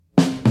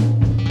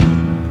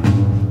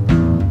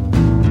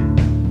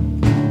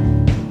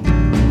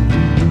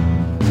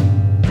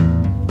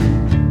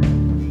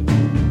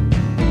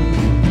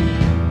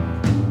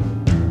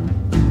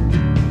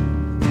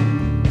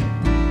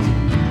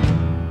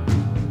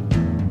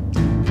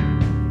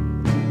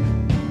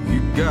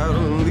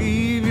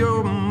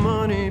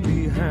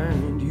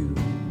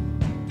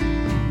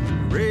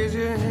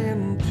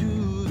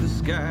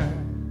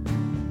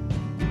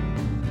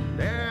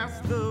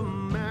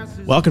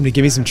Welcome to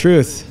Give Me Some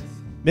Truth.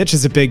 Mitch,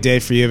 is a big day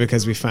for you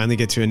because we finally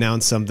get to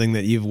announce something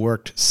that you've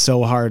worked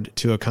so hard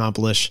to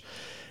accomplish,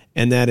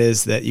 and that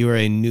is that you are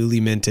a newly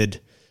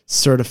minted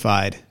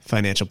certified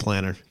financial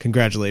planner.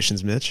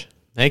 Congratulations, Mitch.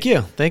 Thank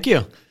you. Thank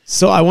you.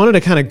 So I wanted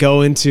to kind of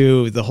go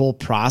into the whole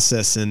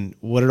process and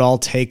what it all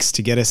takes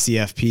to get a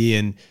CFP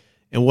and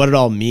what it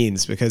all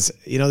means, because,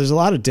 you know, there's a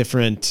lot of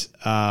different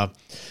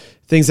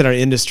things in our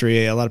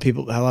industry. A lot of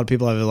people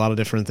have a lot of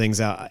different things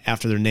out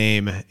after their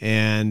name.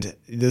 And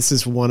this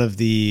is one of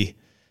the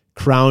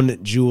crown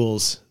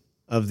jewels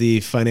of the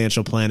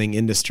financial planning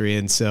industry.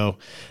 And so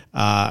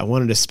I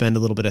wanted to spend a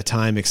little bit of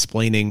time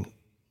explaining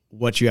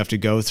what you have to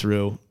go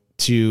through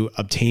to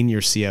obtain your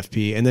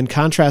CFP, and then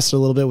contrast it a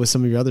little bit with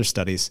some of your other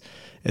studies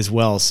as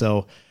well.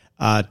 So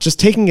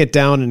just taking it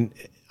down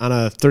on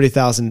a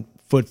 30,000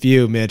 foot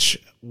view, Mitch,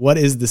 what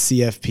is the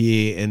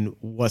CFP and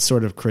what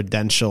sort of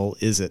credential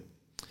is it?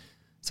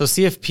 So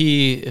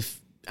CFP, if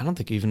I don't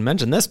think you even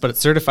mentioned this, but it's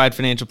Certified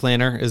Financial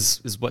Planner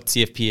is what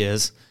CFP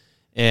is.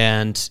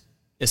 And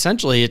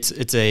essentially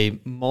it's a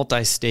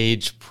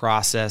multi-stage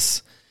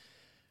process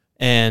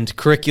and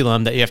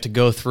curriculum that you have to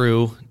go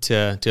through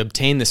to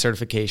obtain the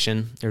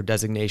certification or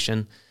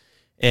designation.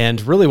 And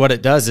really what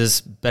it does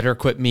is better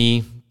equip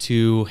me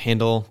to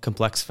handle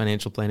complex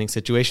financial planning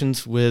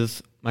situations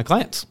with my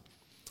clients.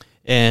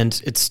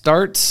 And it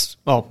starts,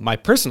 well, my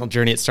personal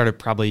journey, it started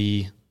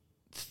probably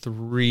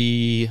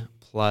 3+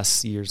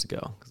 years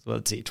ago.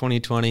 Let's see,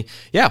 2020.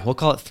 Yeah, we'll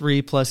call it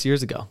 3+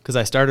 years ago, because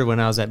I started when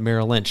I was at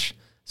Merrill Lynch,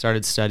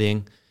 started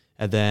studying,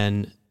 and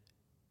then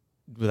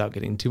without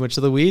getting too much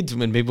of the weeds, and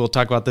maybe we'll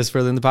talk about this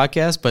further in the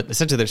podcast, but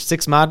essentially there's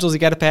 6 modules you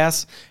got to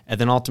pass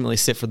and then ultimately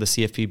sit for the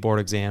CFP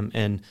board exam.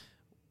 And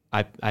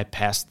I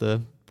passed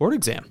the board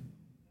exam.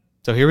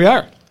 So here we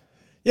are.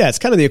 Yeah, it's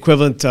kind of the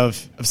equivalent of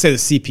say, the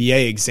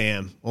CPA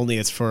exam, only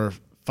it's for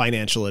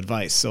financial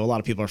advice. So a lot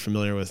of people are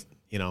familiar with,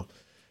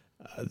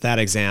 that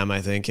exam,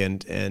 I think.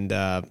 And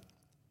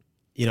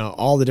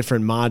all the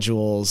different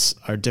modules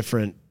are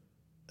different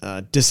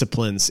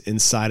disciplines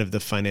inside of the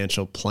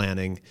financial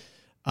planning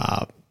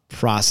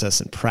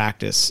process and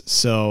practice.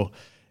 So,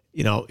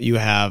 you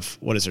have,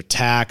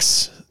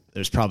 tax,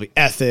 there's probably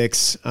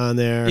ethics on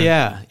there.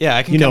 Yeah.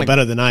 I can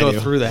better than I do. Go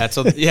through that.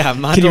 So yeah,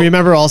 can you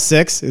remember all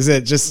 6? Is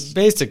it just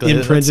basically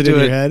imprinted in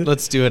your head?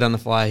 Let's do it on the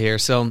fly here.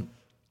 So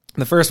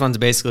the first one's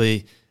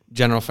basically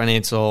general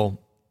financial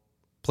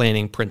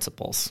planning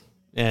principles.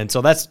 And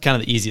so that's kind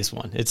of the easiest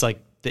one. It's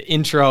like the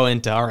intro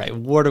into, all right,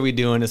 what are we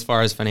doing as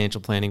far as financial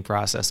planning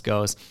process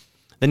goes?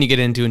 Then you get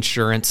into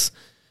insurance,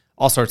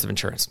 all sorts of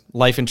insurance.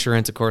 Life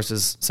insurance, of course,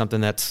 is something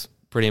that's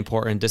pretty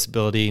important.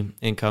 Disability,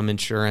 income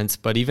insurance,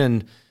 but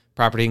even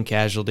property and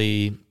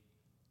casualty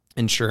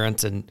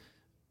insurance, and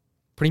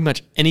pretty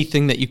much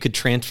anything that you could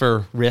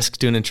transfer risk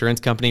to an insurance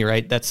company,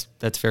 right? That's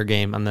fair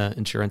game on the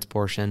insurance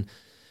portion.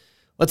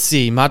 Let's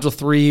see. Module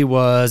 3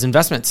 was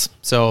investments.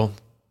 So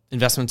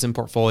investments in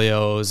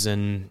portfolios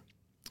and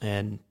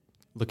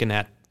looking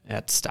at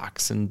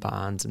stocks and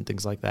bonds and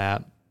things like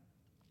that.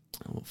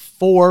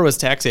 4 was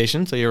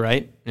taxation. So you're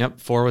right. Yep.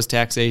 4 was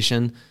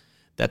taxation.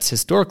 That's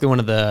historically one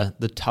of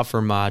the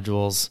tougher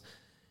modules.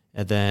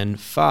 And then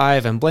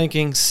 5, I'm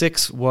blanking.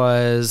 6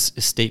 was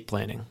estate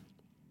planning.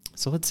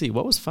 So let's see.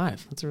 What was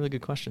 5? That's a really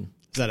good question.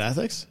 Is that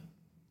ethics?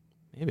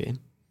 Maybe.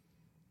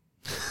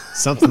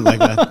 Something like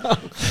that.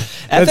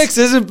 Ethics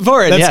is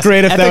important. That's yes.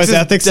 great if that was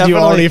ethics and you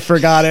already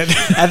forgot it.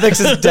 Ethics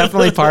is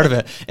definitely part of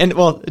it. And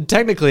well,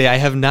 technically I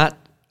have not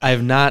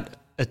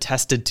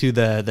attested to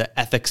the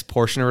ethics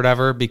portion or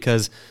whatever,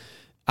 because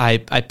I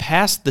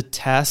passed the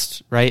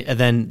test, right? And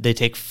then they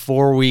take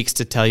 4 weeks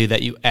to tell you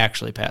that you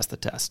actually passed the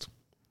test.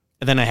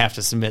 And then I have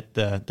to submit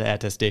the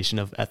attestation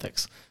of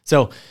ethics.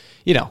 So,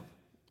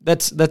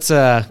 that's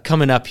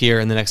coming up here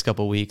in the next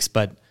couple of weeks,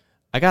 but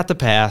I got the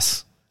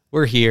pass.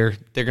 We're here.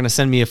 They're going to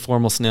send me a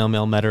formal snail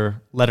mail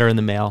letter in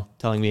the mail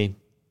telling me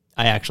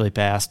I actually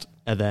passed.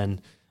 And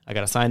then I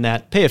got to sign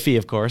that, pay a fee,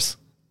 of course.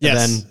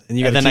 Yes. And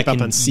you got to keep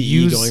up on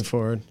CE going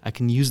forward. I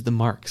can use the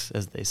marks,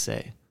 as they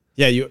say.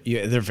 Yeah,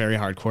 they're very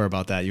hardcore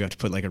about that. You have to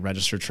put like a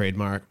registered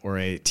trademark or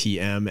a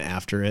TM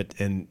after it,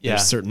 and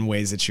there's certain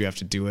ways that you have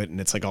to do it, and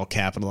it's like all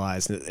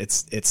capitalized.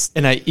 It's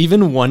and I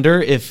even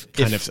wonder if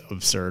kind of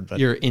absurd, but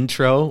your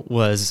intro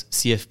was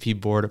CFP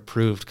board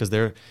approved, because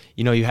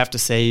you have to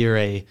say you're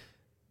a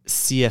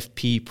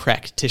CFP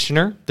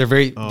practitioner. They're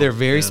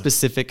very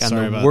specific on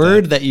the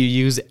word that you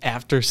use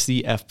after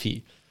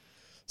CFP.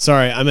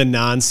 Sorry, I'm a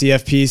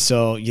non-CFP,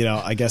 so,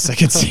 I guess I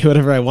can say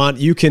whatever I want.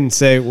 You can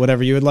say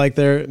whatever you would like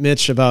there,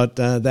 Mitch, about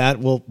that.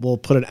 We'll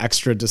put an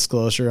extra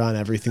disclosure on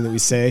everything that we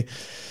say,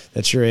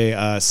 that you're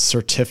a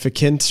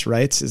certificant,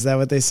 right? Is that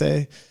what they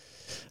say?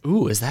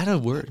 Ooh, is that a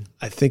word?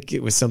 I think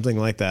it was something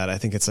like that. I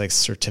think it's like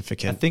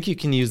certificate. I think you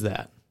can use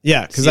that.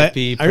 Yeah, because I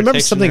remember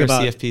something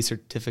about CFP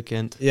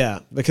certificate. Yeah,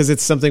 because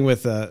it's something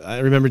with, I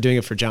remember doing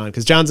it for John,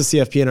 because John's a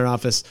CFP in our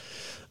office,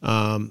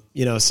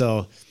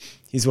 so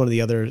he's one of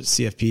the other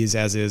CFPs,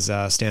 as is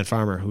Stan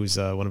Farmer, who's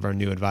one of our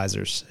new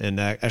advisors. And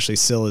actually,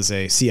 Sil is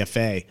a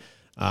CFA,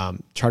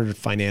 Chartered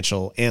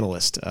Financial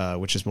Analyst,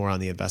 which is more on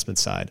the investment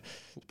side.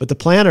 But the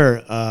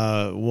planner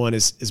one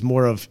is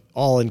more of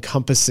all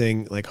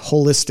encompassing, like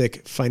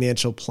holistic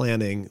financial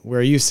planning,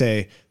 where you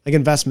say like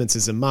investments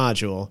is a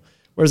module,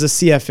 whereas a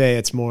CFA,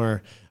 it's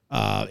more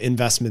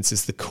investments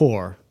is the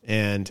core,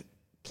 and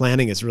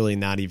planning is really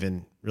not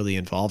even really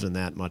involved in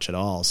that much at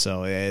all.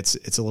 So it's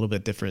a little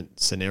bit different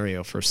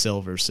scenario for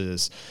Sil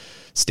versus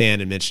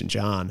Stan and Mitch and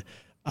John.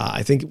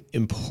 I think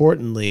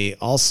importantly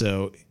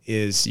also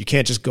is you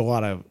can't just go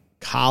out of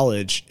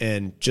college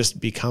and just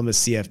become a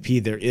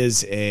CFP. There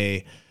is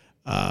a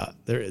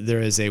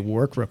there is a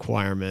work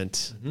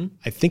requirement. Mm-hmm.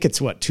 I think it's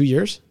 2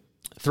 years?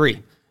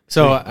 3.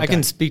 So okay. I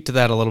can speak to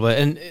that a little bit.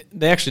 And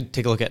they actually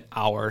take a look at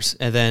hours.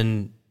 And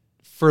then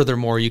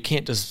furthermore, you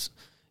can't just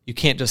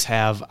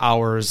have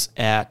hours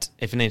at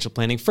a financial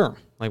planning firm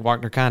like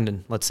Wagner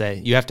Condon, let's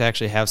say. You have to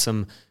actually have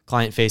some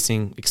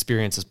client-facing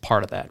experience as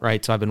part of that,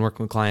 right? So I've been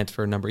working with clients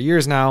for a number of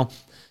years now,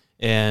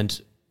 and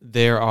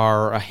there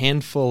are a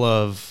handful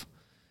of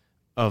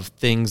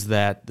things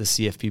that the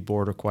CFP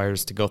board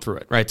requires to go through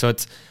it, right? So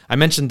I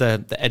mentioned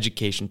the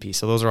education piece.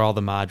 So those are all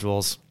the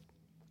modules.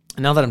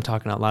 And now that I'm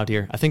talking out loud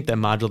here, I think that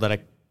module that I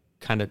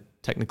kind of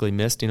technically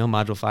missed,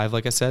 module 5,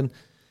 like I said,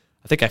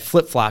 I think I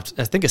flip-flopped.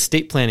 I think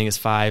estate planning is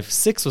 5.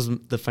 6 was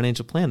the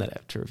financial plan that I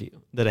have to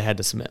review, that I had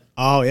to submit.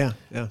 Oh, yeah.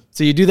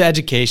 So you do the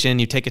education,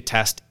 you take a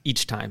test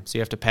each time. So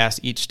you have to pass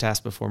each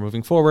test before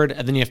moving forward,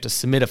 and then you have to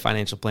submit a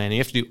financial plan. And you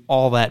have to do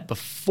all that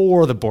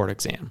before the board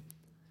exam.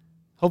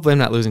 Hopefully I'm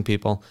not losing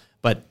people,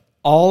 but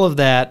all of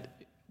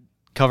that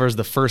covers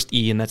the first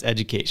E, and that's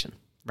education,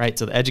 right?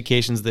 So the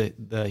education's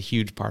the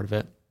huge part of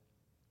it.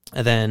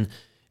 And then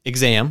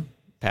exam,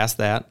 pass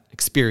that.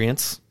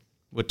 Experience,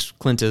 which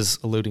Clint is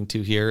alluding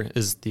to here,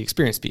 is the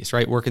experience piece,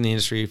 right? Work in the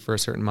industry for a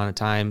certain amount of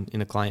time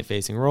in a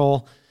client-facing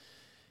role.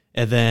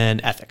 And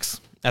then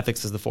ethics.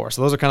 Ethics is the 4.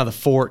 So those are kind of the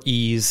 4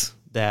 E's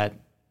that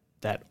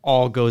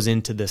all goes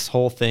into this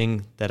whole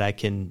thing that I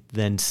can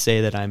then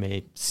say that I'm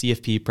a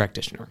CFP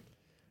practitioner.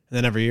 And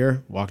then every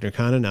year, Wagner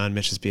Condon, on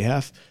Mitch's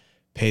behalf,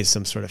 pays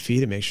some sort of fee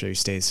to make sure he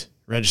stays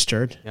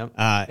registered. Yep.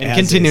 And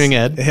continuing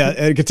ed. Yeah,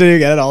 and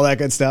continuing ed, all that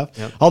good stuff.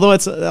 Yep. Although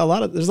there's a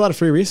lot of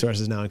free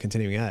resources now in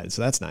continuing ed,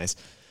 so that's nice.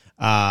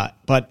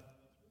 But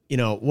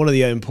one of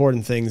the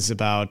important things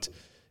about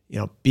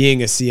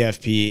being a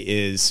CFP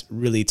is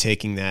really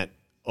taking that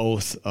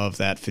oath of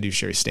that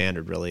fiduciary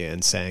standard, really,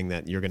 and saying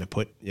that you're going to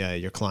put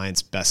your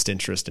client's best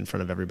interest in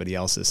front of everybody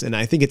else's. And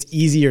I think it's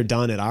easier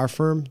done at our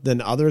firm than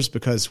others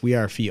because we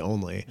are fee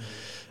only,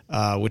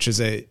 which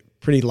is a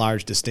pretty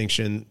large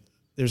distinction.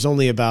 There's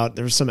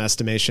some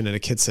estimation in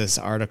Michael Kitces'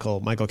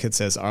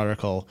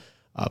 article,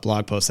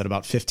 blog post, that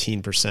about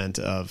 15%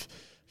 of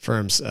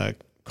firms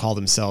call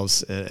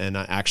themselves and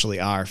actually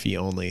are fee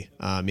only,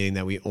 meaning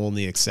that we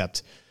only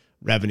accept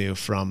revenue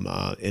from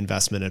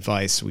investment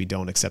advice. We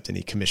don't accept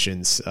any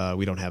commissions.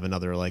 We don't have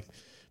another like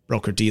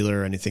broker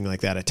dealer or anything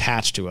like that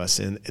attached to us,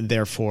 and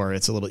therefore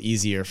it's a little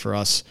easier for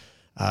us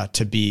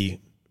to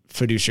be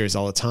fiduciaries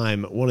all the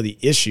time. One of the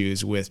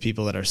issues with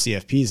people that are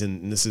CFPs,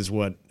 and this is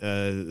what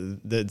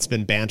that's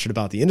been bantered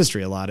about the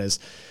industry a lot, is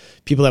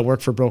people that work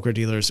for broker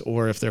dealers,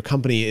 or if their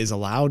company is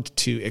allowed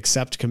to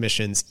accept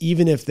commissions,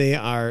 even if they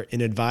are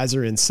an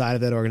advisor inside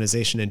of that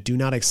organization and do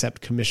not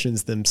accept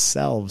commissions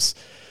themselves,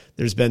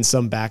 there's been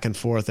some back and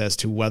forth as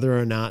to whether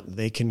or not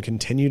they can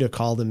continue to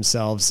call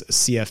themselves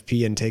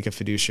CFP and take a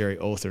fiduciary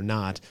oath or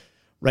not.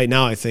 Right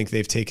now, I think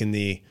they've taken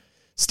the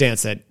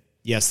stance that,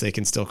 yes, they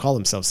can still call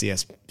themselves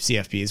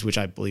CFPs, which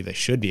I believe they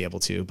should be able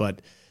to,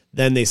 but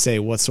then they say,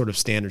 what sort of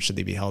standard should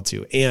they be held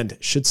to? And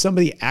should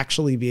somebody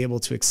actually be able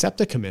to accept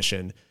a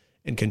commission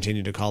and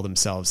continue to call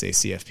themselves a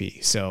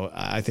CFP? So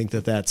I think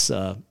that's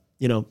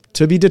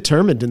to be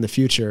determined in the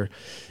future.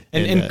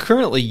 And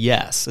currently,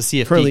 yes, a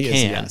CFP currently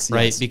can, yes,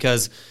 right? Yes.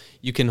 Because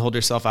you can hold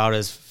yourself out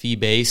as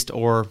fee-based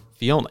or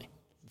fee-only.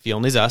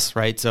 Fee-only is us,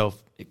 right? So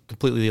it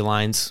completely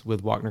aligns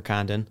with Wagner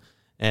Condon.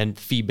 And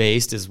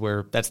fee-based is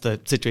where that's the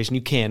situation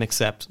you can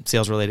accept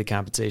sales-related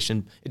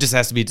compensation. It just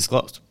has to be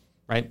disclosed,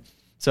 right?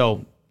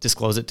 So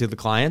disclose it to the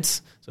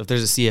clients. So if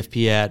there's a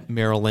CFP at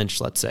Merrill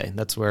Lynch, let's say,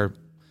 that's where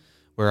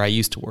I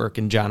used to work,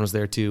 and John was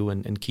there too,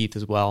 and Keith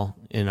as well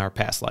in our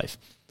past life.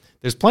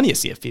 There's plenty of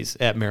CFPs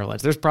at Merrill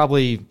Lynch. There's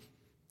probably,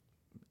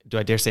 do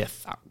I dare say,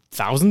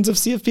 thousands of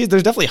CFPs?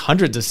 There's definitely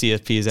hundreds of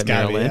CFPs at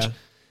Merrill Lynch. Yeah.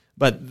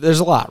 But there's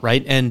a lot,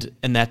 right? And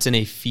that's in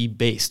a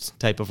fee-based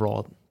type of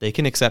role. They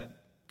can accept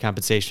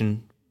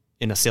compensation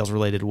in a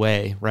sales-related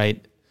way,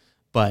 right?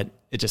 But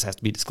it just has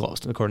to be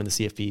disclosed according to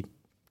the CFP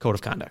Code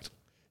of Conduct.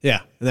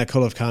 Yeah, and that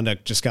Code of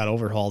Conduct just got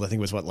overhauled, I think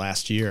it was,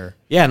 last year?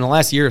 Yeah, in the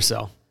last year or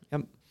so.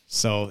 Yep.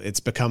 So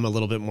it's become a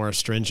little bit more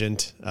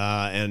stringent,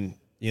 and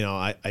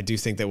I do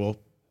think that we'll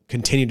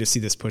continue to see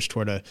this push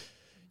toward a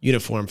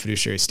uniform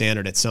fiduciary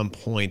standard at some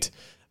point,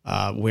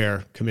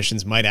 where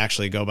commissions might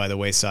actually go by the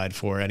wayside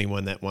for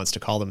anyone that wants to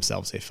call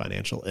themselves a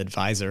financial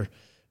advisor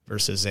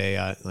versus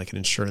a like an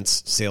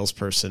insurance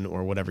salesperson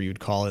or whatever you'd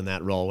call in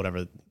that role,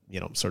 whatever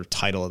sort of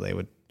title they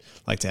would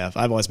like to have.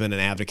 I've always been an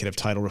advocate of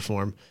title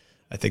reform.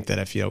 I think that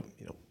if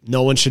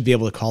no one should be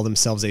able to call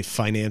themselves a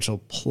financial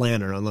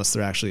planner unless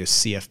they're actually a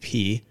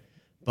CFP,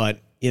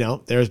 but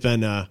there's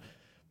been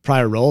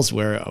prior roles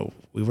where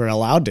we were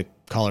allowed to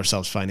call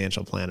ourselves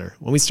financial planner.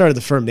 When we started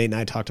the firm, Nate and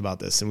I talked about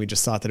this, and we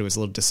just thought that it was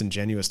a little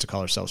disingenuous to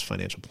call ourselves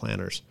financial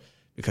planners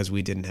because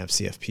we didn't have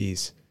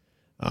CFPs.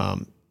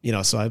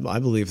 So I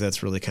believe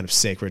that's really kind of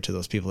sacred to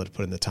those people that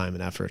put in the time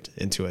and effort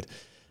into it,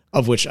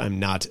 of which I'm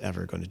not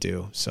ever going to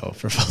do. So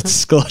for full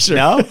disclosure,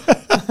 No?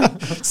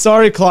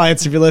 sorry,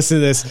 clients, if you're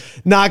listening to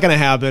this, not going to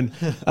happen.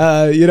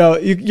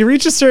 You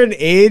reach a certain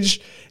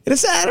age,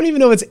 and I don't even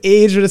know if it's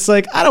age, but it's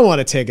like, I don't want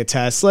to take a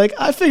test. Like,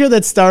 I figure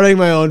that starting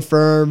my own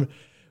firm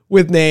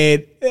with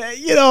Nate,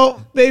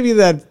 maybe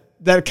that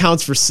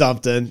counts for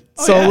something.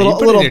 Oh, so yeah,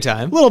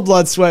 a little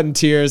blood, sweat, and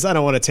tears. I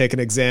don't want to take an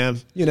exam,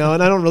 and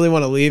I don't really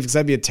want to leave because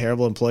I'd be a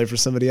terrible employee for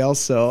somebody else.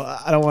 So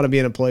I don't want to be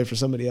an employee for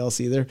somebody else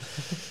either.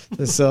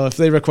 So if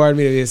they required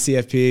me to be a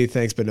CFP,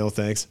 thanks, but no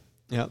thanks.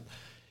 Yeah.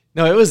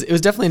 No, it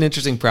was definitely an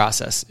interesting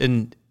process,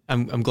 and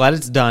I'm glad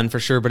it's done for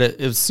sure, but it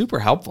was super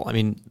helpful. I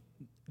mean,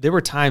 there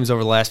were times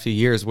over the last few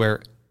years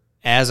where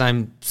as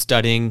I'm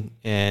studying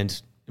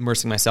and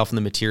immersing myself in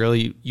the material,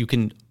 you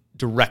can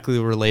directly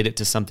relate it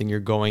to something you're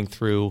going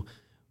through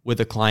with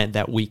a client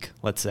that week,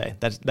 let's say.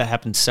 That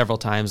happened several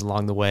times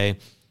along the way.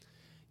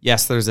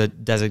 Yes, there's a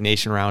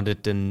designation around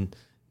it, and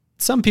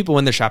some people,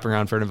 when they're shopping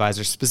around for an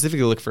advisor,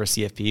 specifically look for a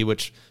CFP,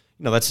 which,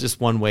 that's just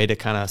one way to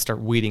kind of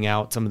start weeding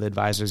out some of the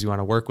advisors you want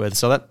to work with.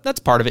 So that's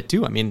part of it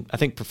too. I mean, I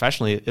think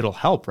professionally it'll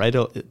help, right?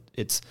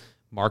 It's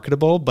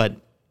marketable, but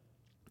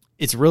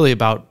it's really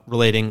about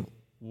relating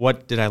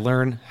what did I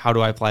learn? How do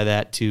I apply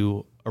that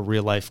to a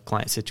real life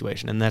client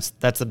situation? And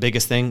that's the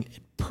biggest thing.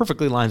 It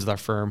perfectly aligns with our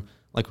firm,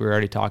 like we were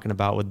already talking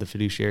about with the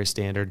fiduciary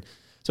standard.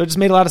 So it just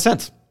made a lot of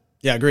sense.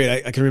 Yeah,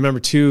 great. I can remember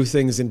two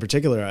things in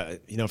particular.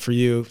 For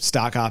you,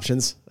 stock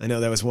options. I know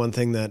that was one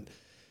thing that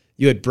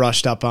you had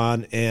brushed up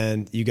on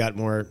and you got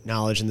more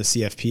knowledge in the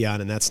CFP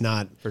on, and that's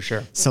not for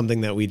sure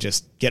something that we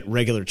just get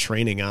regular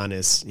training on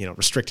is,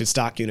 restricted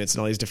stock units and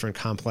all these different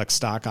complex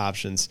stock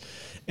options.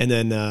 And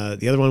then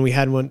the other one, we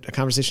had a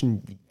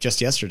conversation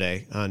just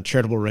yesterday on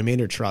charitable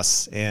remainder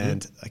trusts,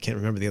 and I can't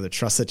remember the other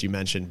trust that you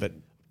mentioned, but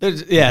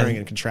comparing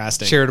and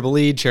contrasting. Charitable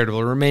lead,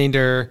 charitable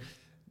remainder,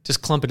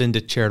 just clump it into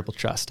charitable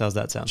trust. How's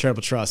that sound?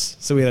 Charitable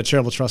trust. So we had a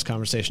charitable trust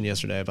conversation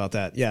yesterday about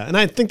that. Yeah, and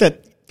I think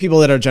that people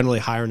that are generally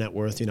higher net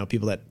worth,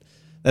 people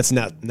that's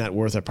net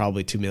worth are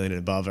probably $2 million and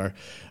above are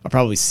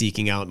probably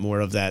seeking out more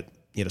of that,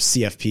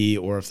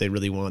 CFP, or if they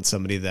really want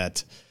somebody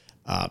that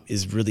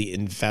is really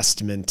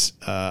investment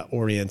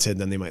oriented,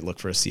 then they might look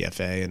for a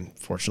CFA. And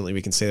fortunately,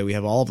 we can say that we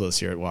have all of those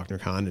here at Walkner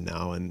Condon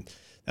now, and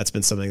that's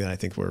been something that I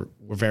think we're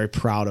very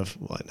proud of.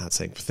 Well, I'm not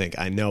saying think,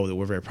 I know that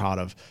we're very proud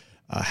of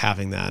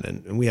having that,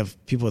 and we have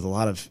people with a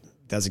lot of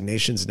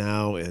designations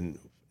now and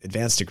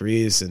advanced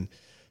degrees, and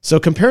so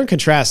compare and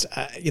contrast.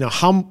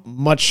 How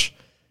much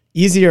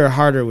easier or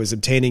harder was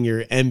obtaining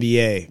your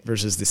MBA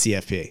versus the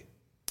CFP?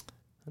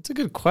 That's a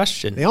good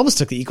question. They almost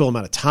took the equal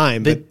amount of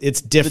time, but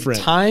it's different.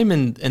 The time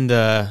and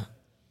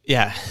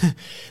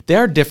they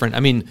are different.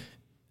 I mean,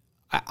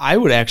 I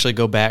would actually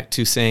go back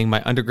to saying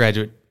my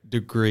undergraduate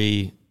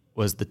degree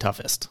was the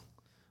toughest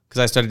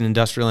because I studied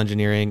industrial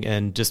engineering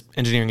and just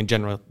engineering in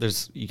general.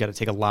 You got to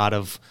take a lot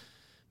of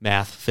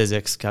math,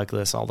 physics,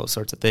 calculus, all those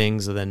sorts of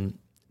things, and then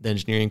the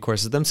engineering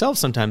courses themselves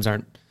sometimes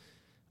aren't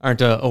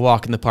a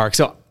walk in the park.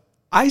 So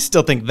I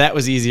still think that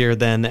was easier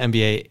than the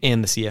MBA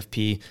and the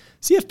CFP.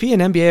 CFP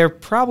and MBA are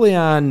probably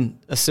on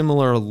a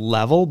similar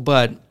level,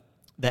 but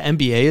the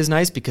MBA is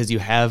nice because you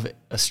have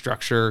a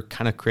structure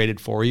kind of created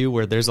for you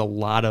where there's a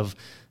lot of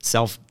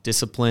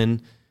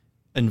self-discipline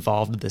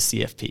involved with the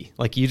CFP.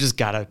 Like, you just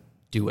got to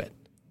do it.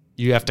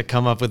 You have to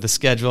come up with a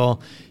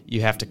schedule.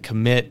 You have to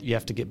commit. You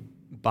have to get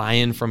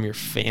buy-in from your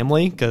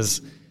family, because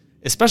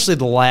especially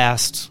the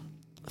last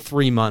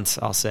 3 months,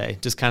 I'll say,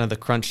 just kind of the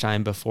crunch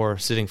time before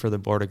sitting for the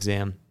board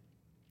exam,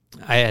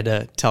 I had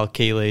to tell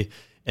Kaylee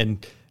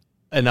and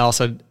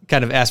also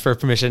kind of ask for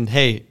permission.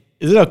 Hey,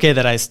 is it okay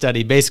that I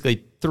study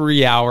basically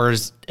 3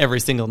 hours every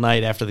single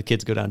night after the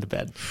kids go down to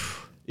bed?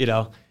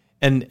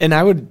 And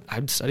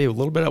I'd study a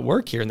little bit at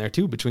work here and there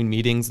too, between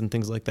meetings and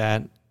things like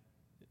that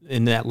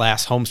in that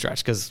last home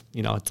stretch. Cause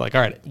it's like, all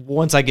right,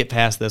 once I get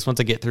past this, once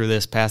I get through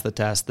this, pass the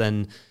test,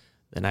 then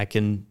I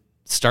can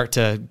start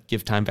to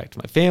give time back to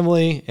my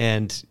family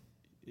and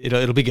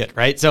it'll be good.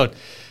 Right. So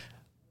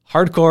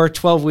hardcore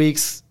 12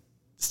 weeks,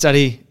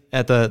 study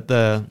at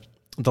the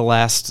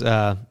last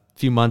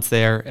few months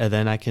there, and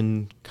then I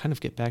can kind of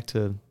get back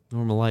to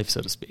normal life,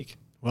 so to speak.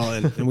 Well,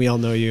 and we all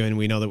know you, and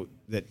we know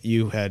that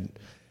you had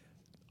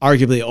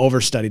arguably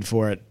overstudied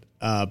for it.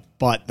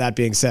 But that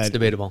being said, it's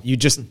debatable. You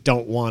just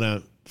don't want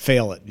to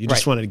fail it. You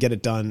just wanted to get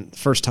it done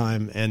first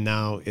time, and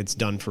now it's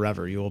done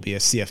forever. You will be a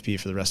CFP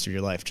for the rest of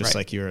your life, just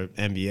like you're an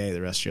MBA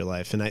the rest of your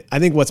life. And I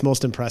think what's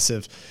most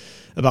impressive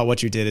about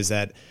what you did is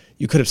that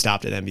you could have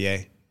stopped at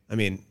MBA. I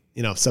mean,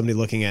 somebody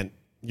looking at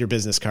your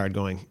business card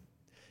going,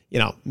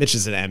 Mitch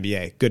is an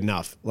MBA, good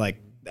enough.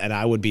 And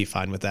I would be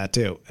fine with that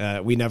too.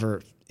 We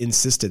never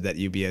insisted that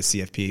you be a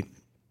CFP,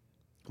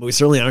 but we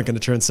certainly aren't going to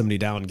turn somebody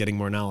down getting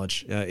more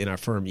knowledge in our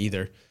firm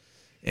either.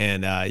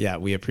 And yeah,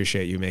 we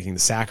appreciate you making the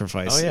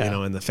sacrifice, Oh,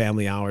 yeah. and the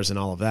family hours and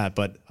all of that.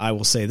 But I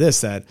will say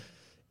this, that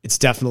it's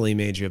definitely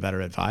made you a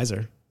better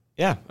advisor.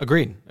 Yeah,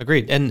 agreed.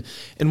 And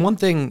one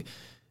thing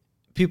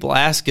people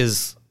ask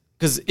is,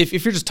 because if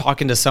you're just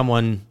talking to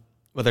someone,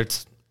 whether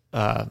it's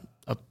a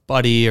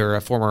buddy or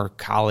a former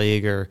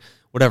colleague or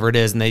whatever it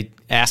is, and they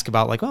ask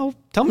about like, well,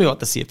 tell me about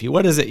the CFP.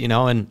 What is it?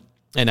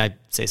 And I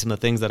say some of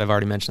the things that I've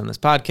already mentioned on this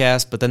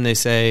podcast, but then they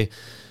say,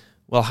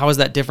 well, how is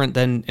that different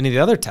than any of the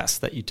other tests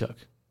that you took?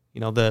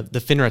 The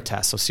FINRA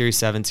test, so Series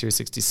 7, Series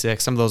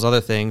 66, some of those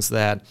other things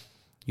that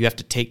you have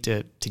to take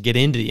to get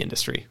into the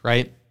industry,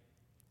 right?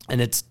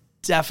 And it's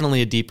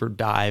definitely a deeper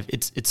dive.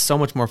 It's so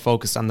much more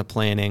focused on the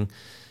planning.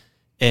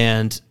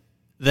 And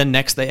then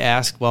next they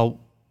ask, well,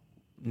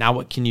 now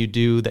what can you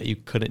do that you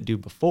couldn't do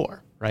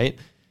before, right?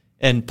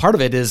 And part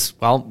of it is,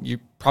 well, you're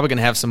probably going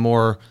to have some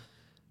more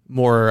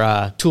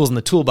tools in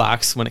the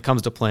toolbox when it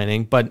comes to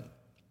planning. But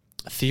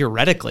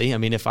theoretically, I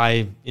mean, if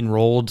I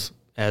enrolled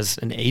as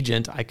an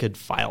agent, I could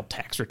file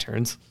tax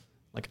returns.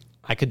 Like,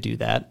 I could do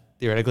that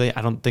theoretically.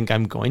 I don't think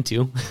I'm going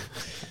to.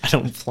 I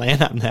don't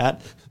plan on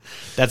that.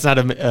 That's not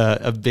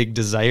a big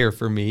desire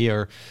for me,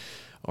 or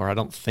I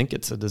don't think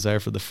it's a desire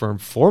for the firm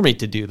for me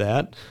to do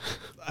that.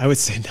 I would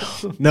say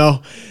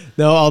no.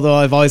 Although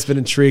I've always been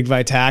intrigued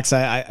by tax,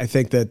 I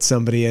think that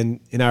somebody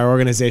in our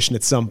organization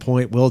at some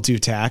point will do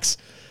tax.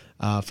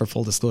 For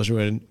full disclosure,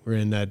 we're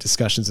in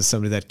discussions with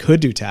somebody that could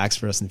do tax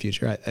for us in the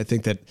future. I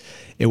think that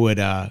it would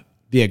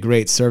be a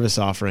great service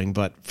offering,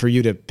 but for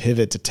you to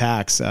pivot to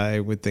tax, I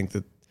would think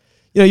that,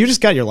 you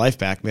just got your life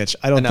back, Mitch.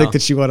 I don't think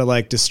that you want to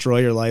like destroy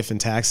your life in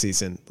tax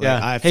season. Like,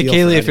 yeah. Hey,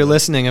 Kaylee, if you're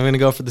listening, I'm going to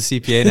go for the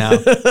CPA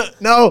now.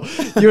 No,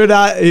 you're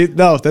not.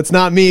 No, that's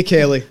not me,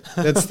 Kaylee.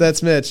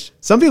 That's Mitch.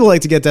 Some people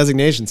like to get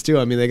designations too.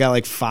 I mean, they got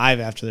like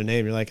 5 after their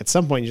name. You're like, at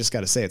some point, you just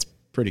got to say it's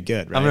pretty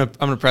good, right? I'm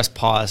gonna press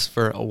pause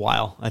for a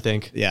while, I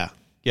think. Yeah.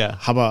 Yeah.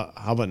 How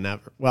about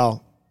never?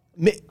 Well,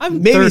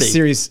 I'm maybe 30.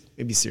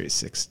 series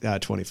 6,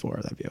 24.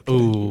 That'd be okay.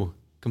 Ooh,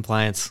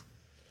 compliance.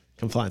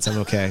 I'm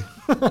okay.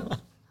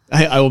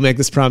 I will make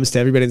this promise to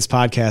everybody in this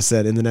podcast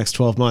that in the next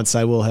 12 months,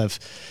 I will have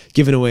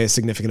given away a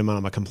significant amount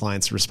of my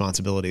compliance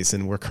responsibilities,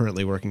 and we're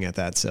currently working at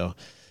that. So,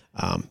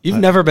 you've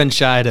never been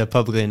shy to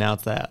publicly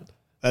announce that.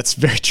 That's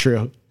very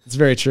true. It's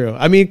very true.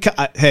 I mean,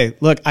 hey,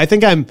 look, I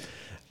think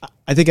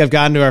I've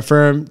gotten to our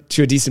firm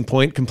to a decent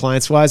point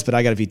compliance wise, but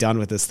I got to be done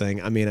with this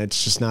thing. I mean,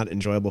 it's just not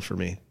enjoyable for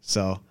me.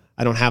 So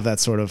I don't have that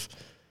sort of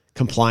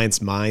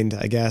compliance mind,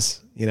 I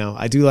guess.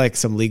 I do like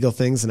some legal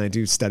things and I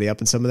do study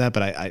up in some of that,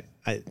 but I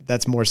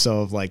that's more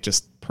so of like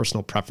just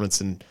personal preference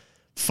and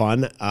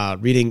fun.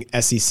 Reading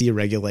SEC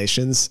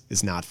regulations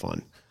is not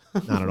fun.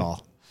 Not at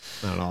all.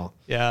 Not at all.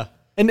 Yeah.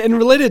 And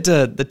related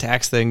to the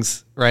tax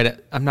things, right?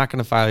 I'm not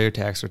going to file your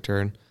tax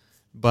return,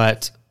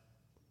 but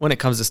when it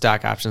comes to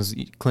stock options,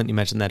 Clint, you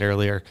mentioned that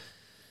earlier,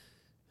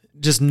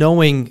 just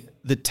knowing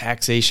the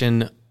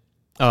taxation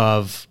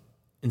of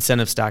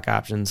incentive stock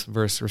options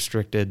versus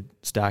restricted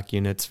stock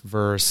units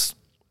versus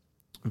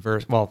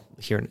well,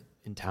 here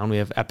in town we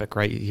have EPIC,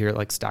 right? You hear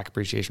like stock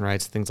appreciation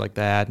rights, things like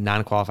that,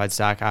 non-qualified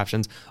stock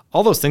options.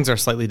 All those things are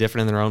slightly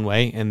different in their own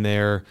way, and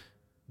they're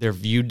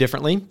viewed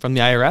differently from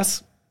the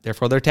IRS,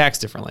 therefore they're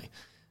taxed differently.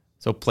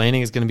 So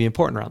planning is going to be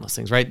important around those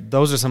things, right?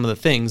 Those are some of the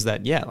things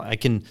that, yeah, I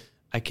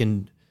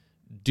can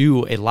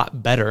do a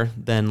lot better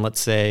than,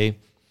 let's say,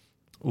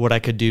 what I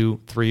could do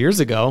 3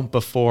 years ago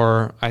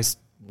before I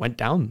went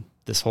down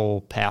this whole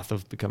path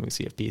of becoming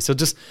CFP. So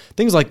just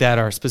things like that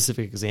are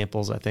specific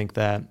examples, I think,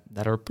 that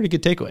are pretty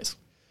good takeaways.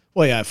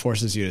 Well, yeah, it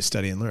forces you to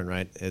study and learn,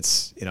 right?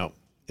 It's,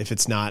 if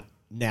it's not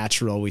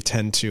natural, we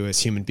tend to,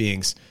 as human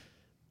beings,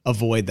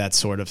 avoid that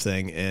sort of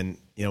thing. And,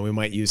 we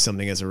might use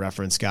something as a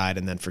reference guide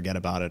and then forget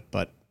about it.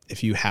 But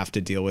if you have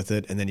to deal with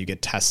it and then you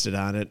get tested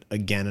on it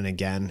again and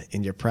again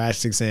in your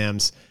practice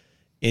exams,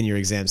 in your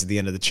exams at the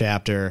end of the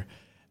chapter,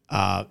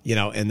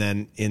 and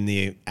then in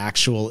the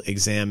actual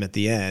exam at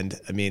the end,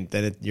 I mean,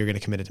 then you're going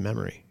to commit it to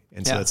memory.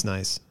 And so it's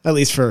nice, at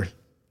least for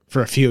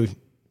a few,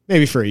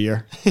 maybe for a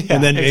year,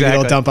 and then maybe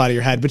it'll dump out of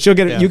your head, but you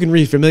can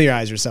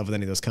refamiliarize yourself with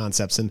any of those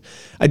concepts. And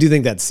I do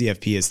think that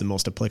CFP is the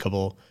most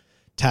applicable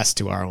test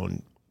to our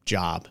own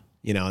job.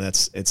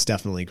 It's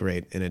definitely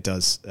great. And it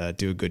does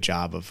do a good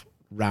job of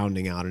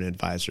rounding out an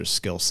advisor's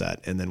skill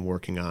set and then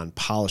working on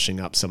polishing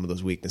up some of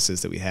those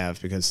weaknesses that we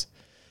have, because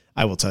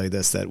I will tell you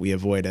this, that we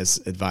avoid as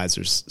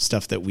advisors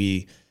stuff that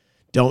we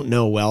don't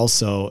know well.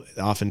 So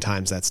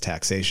oftentimes that's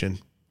taxation.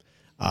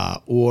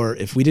 Or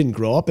if we didn't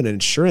grow up in an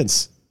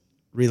insurance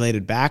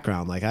related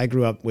background, like I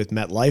grew up with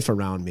MetLife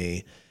around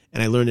me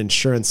and I learned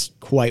insurance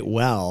quite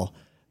well.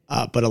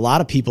 But a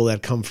lot of people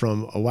that come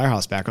from a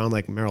wirehouse background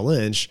like Merrill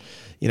Lynch,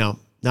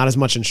 not as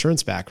much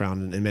insurance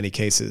background in many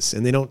cases,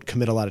 and they don't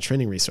commit a lot of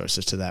training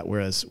resources to that.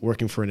 Whereas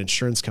working for an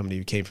insurance company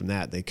who came from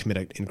that, they commit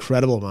an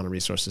incredible amount of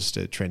resources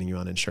to training you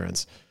on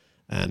insurance.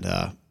 And,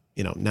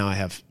 now I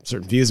have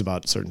certain views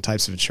about certain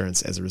types of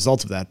insurance as a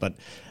result of that. But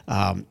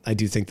I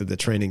do think that the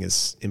training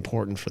is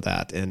important for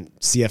that. And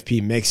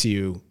CFP makes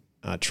you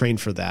train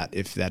for that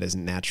if that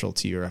isn't natural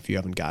to you or if you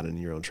haven't gotten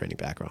in your own training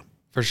background.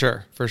 For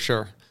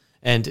sure.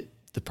 And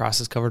the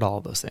process covered all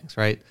of those things,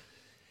 right?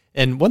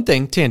 And one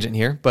thing, tangent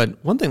here,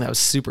 but one thing that was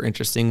super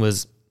interesting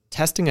was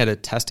testing at a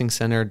testing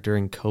center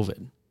during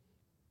COVID.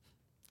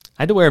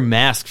 I had to wear a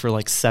mask for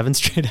like 7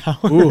 straight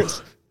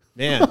hours. Ooh,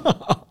 man.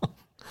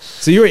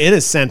 So you were in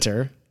a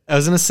center. I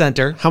was in a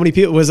center. How many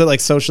people? Was it like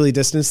socially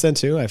distanced then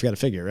too? I've got to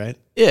figure, right?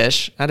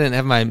 Ish. I didn't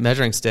have my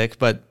measuring stick,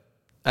 but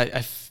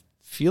I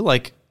feel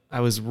like I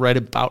was right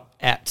about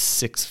at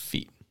 6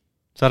 feet.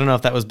 So I don't know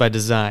if that was by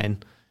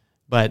design,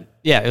 but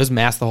yeah, it was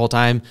masked the whole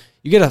time.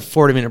 You get a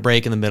 40-minute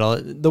break in the middle.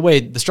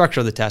 The structure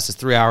of the test is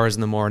 3 hours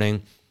in the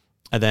morning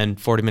and then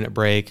 40-minute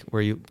break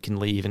where you can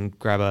leave and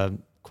grab a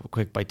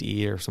quick bite to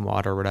eat or some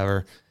water or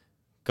whatever.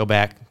 Go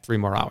back 3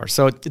 more hours.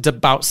 So it's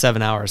about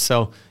 7 hours.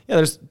 So yeah,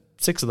 there's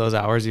 6 of those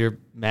hours you're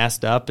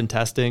masked up and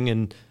testing,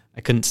 and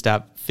I couldn't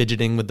stop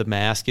fidgeting with the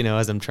mask,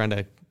 as I'm trying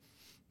to,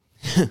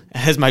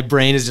 as my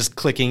brain is just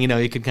clicking,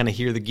 you could kind of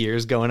hear the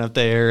gears going up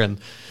there, and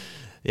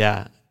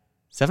yeah,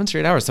 7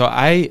 straight hours. So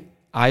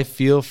I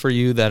feel for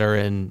you that are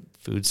in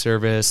food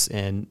service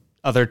and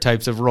other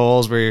types of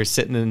roles where you're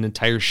sitting an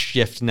entire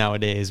shift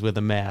nowadays with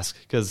a mask,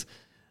 because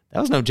that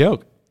was no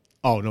joke.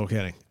 Oh, no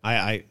kidding.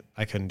 I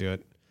couldn't do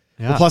it.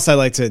 Yeah. Well, plus I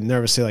like to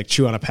nervously like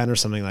chew on a pen or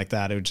something like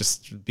that. It would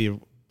just be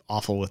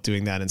awful with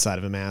doing that inside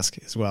of a mask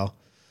as well.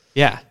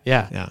 Yeah.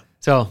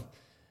 So,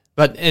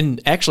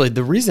 and actually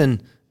the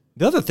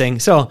other thing,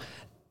 so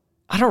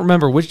I don't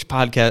remember which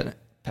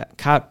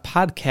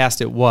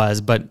podcast it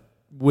was, but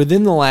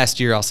within the last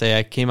year, I'll say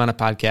I came on a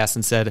podcast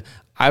and said,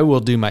 I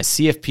will do my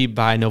CFP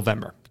by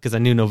November, because I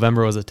knew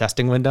November was a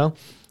testing window.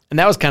 And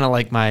that was kind of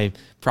like my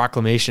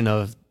proclamation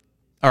of,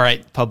 all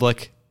right,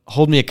 public,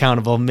 hold me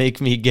accountable, make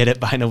me get it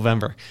by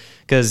November.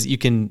 Because you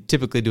can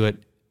typically do it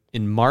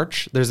in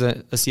March. There's a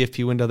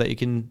CFP window that you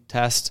can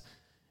test,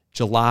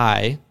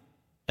 July,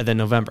 and then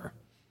November.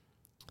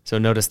 So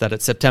notice that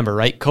it's September,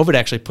 right? COVID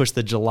actually pushed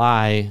the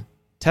July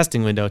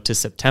testing window to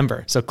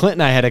September. So Clint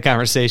and I had a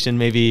conversation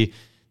maybe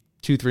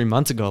 2-3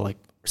 months ago, like,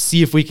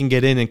 see if we can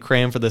get in and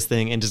cram for this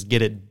thing and just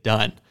get it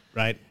done.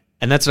 Right.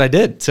 And that's what I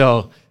did.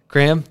 So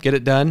cram, get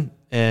it done.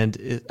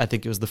 And I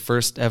think it was the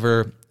first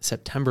ever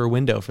September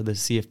window for the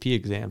CFP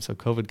exam. So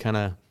COVID kind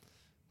of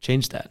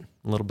changed that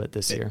a little bit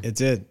this year. It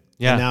did.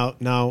 Yeah.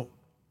 And now,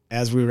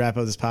 as we wrap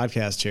up this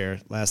podcast here,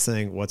 last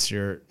thing, what's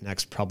your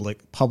next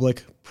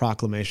public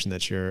proclamation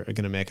that you're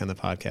going to make on the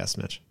podcast,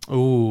 Mitch?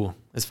 Ooh,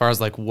 as far as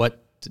like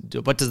what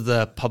does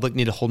the public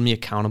need to hold me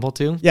accountable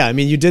to? Yeah, I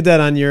mean, you did that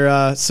on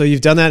your, so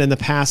you've done that in the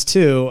past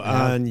too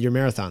on your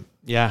marathon.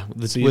 Yeah,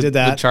 so you did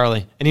that with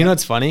Charlie. And you know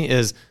what's funny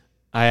is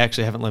I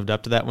actually haven't lived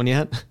up to that one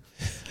yet.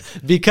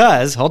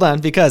 because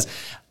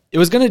it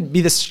was going to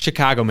be this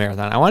Chicago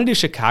marathon. I want to do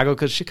Chicago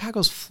because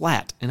Chicago's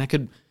flat, and I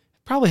could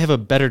probably have a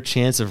better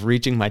chance of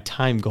reaching my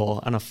time goal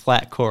on a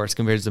flat course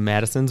compared to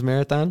Madison's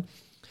marathon.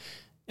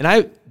 And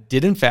I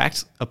did, in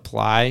fact,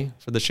 apply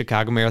for the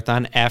Chicago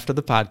marathon after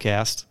the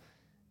podcast,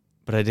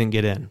 but I didn't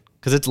get in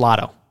because it's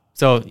lotto.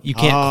 So you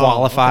can't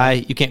qualify.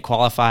 Okay. You can't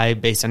qualify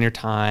based on your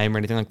time or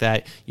anything like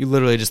that. You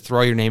literally just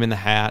throw your name in the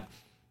hat.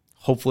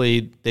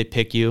 Hopefully they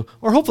pick you,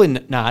 or hopefully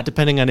not,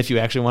 depending on if you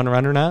actually want to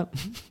run or not.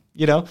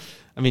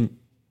 I mean,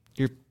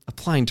 you're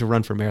applying to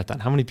run for a marathon.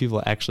 How many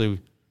people actually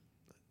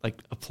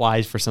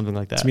apply for something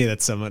like that? To me,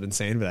 that's somewhat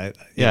insane, but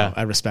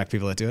I respect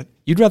people that do it.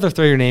 You'd rather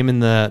throw your name in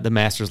the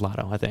Masters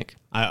Lotto, I think.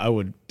 I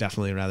would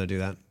definitely rather do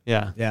that.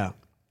 Yeah. Yeah.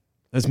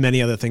 There's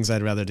many other things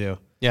I'd rather do.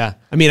 Yeah.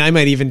 I mean, I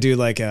might even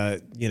do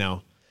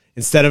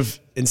instead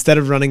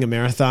of running a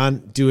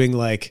marathon, doing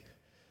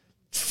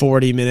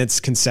 40 minutes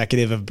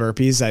consecutive of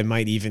burpees, I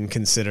might even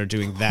consider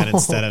doing that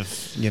instead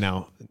of,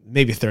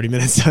 maybe 30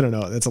 minutes. I don't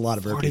know. That's a lot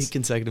of burpees. 40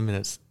 consecutive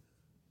minutes.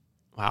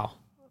 Wow.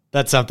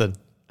 That's something.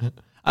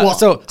 Well,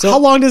 so how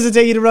long does it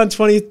take you to run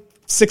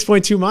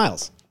 26.2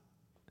 miles?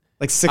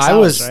 6 hours, I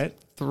was right?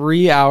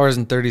 3 hours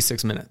and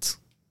 36 minutes.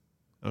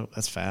 Oh,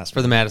 that's fast.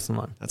 For the Madison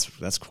one.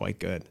 That's quite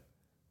good.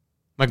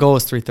 My goal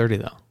was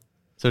 3:30 though.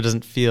 So it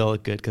doesn't feel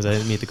good because I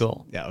didn't meet the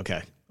goal. Yeah,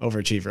 okay.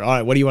 Overachiever. All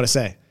right, what do you want to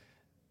say?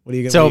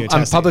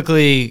 I'm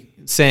publicly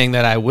saying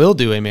that I will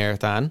do a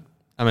marathon.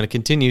 I'm going to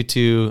continue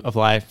to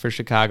apply for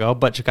Chicago,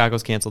 but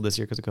Chicago's canceled this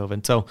year because of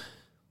COVID. So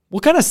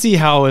we'll kind of see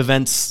how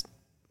events,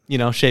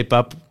 shape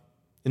up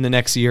in the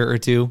next year or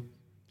two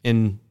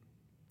in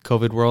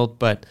COVID world.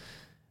 But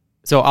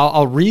so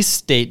I'll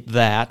restate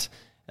that.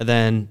 And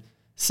then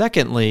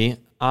secondly,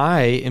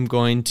 I am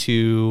going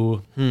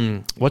to,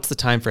 what's the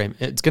time frame?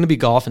 It's going to be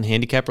golf and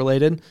handicap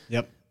related.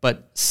 Yep.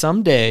 But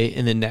someday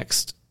in the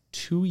next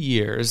 2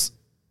 years,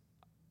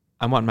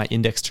 I want my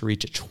index to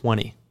reach a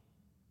 20.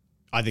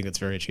 I think that's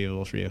very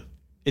achievable for you.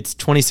 It's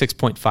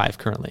 26.5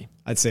 currently.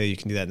 I'd say you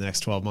can do that in the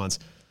next 12 months.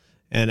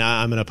 And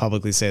I'm going to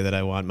publicly say that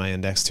I want my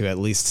index to at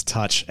least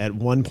touch at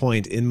one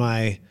point in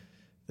the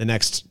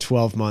next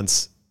 12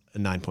 months, a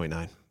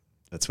 9.9.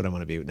 That's what I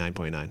want to be,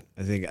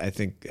 9.9. I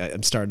think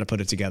I'm starting to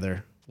put it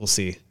together. We'll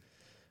see.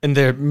 And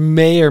there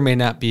may or may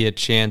not be a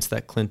chance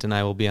that Clint and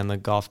I will be on the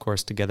golf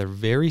course together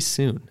very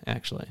soon,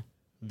 actually.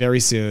 Very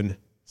soon.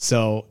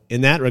 So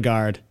in that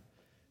regard,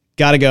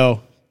 gotta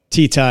go.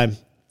 Tea time.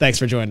 Thanks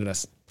for joining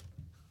us.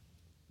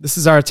 This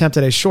is our attempt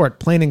at a short,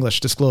 plain English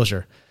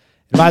disclosure.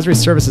 Advisory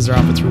services are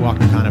offered through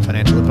Walker & Conner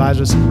Financial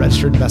Advisors,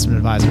 registered investment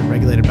advisor,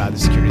 regulated by the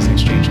Securities and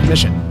Exchange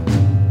Commission.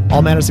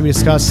 All matters that we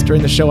discuss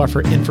during the show are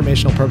for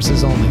informational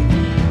purposes only.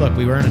 Look,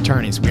 we aren't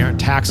attorneys. We aren't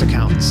tax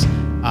accountants.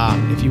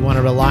 If you want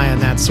to rely on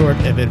that sort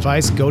of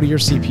advice, go to your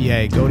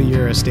CPA, go to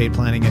your estate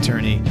planning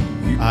attorney,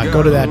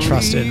 go to that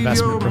trusted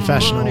investment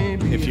professional.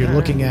 If you're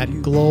looking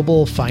at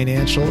global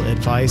financial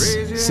advice,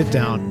 sit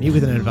down, meet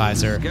with an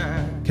advisor,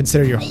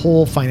 consider your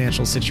whole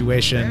financial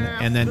situation,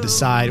 and then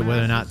decide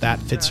whether or not that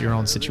fits your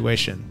own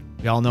situation.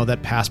 We all know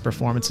that past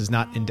performance is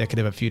not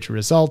indicative of future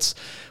results.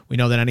 We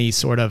know that any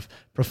sort of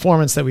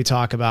performance that we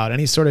talk about,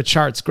 any sort of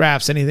charts,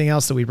 graphs, anything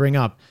else that we bring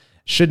up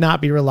should not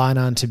be relied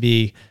on to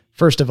be,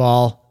 first of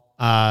all,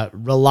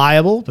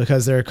 reliable,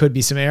 because there could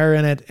be some error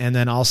in it, and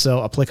then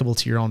also applicable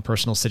to your own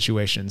personal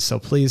situation. So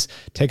please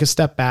take a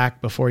step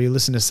back before you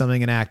listen to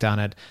something and act on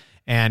it,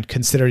 and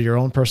consider your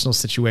own personal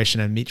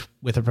situation and meet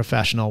with a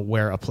professional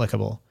where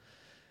applicable.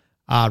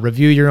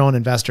 Review your own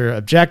investor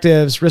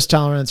objectives, risk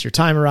tolerance, your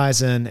time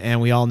horizon,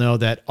 and we all know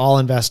that all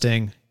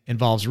investing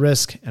involves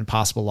risk and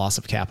possible loss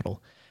of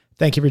capital.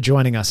 Thank you for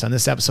joining us on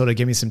this episode of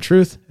Give Me Some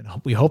Truth, and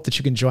we hope that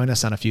you can join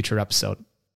us on a future episode.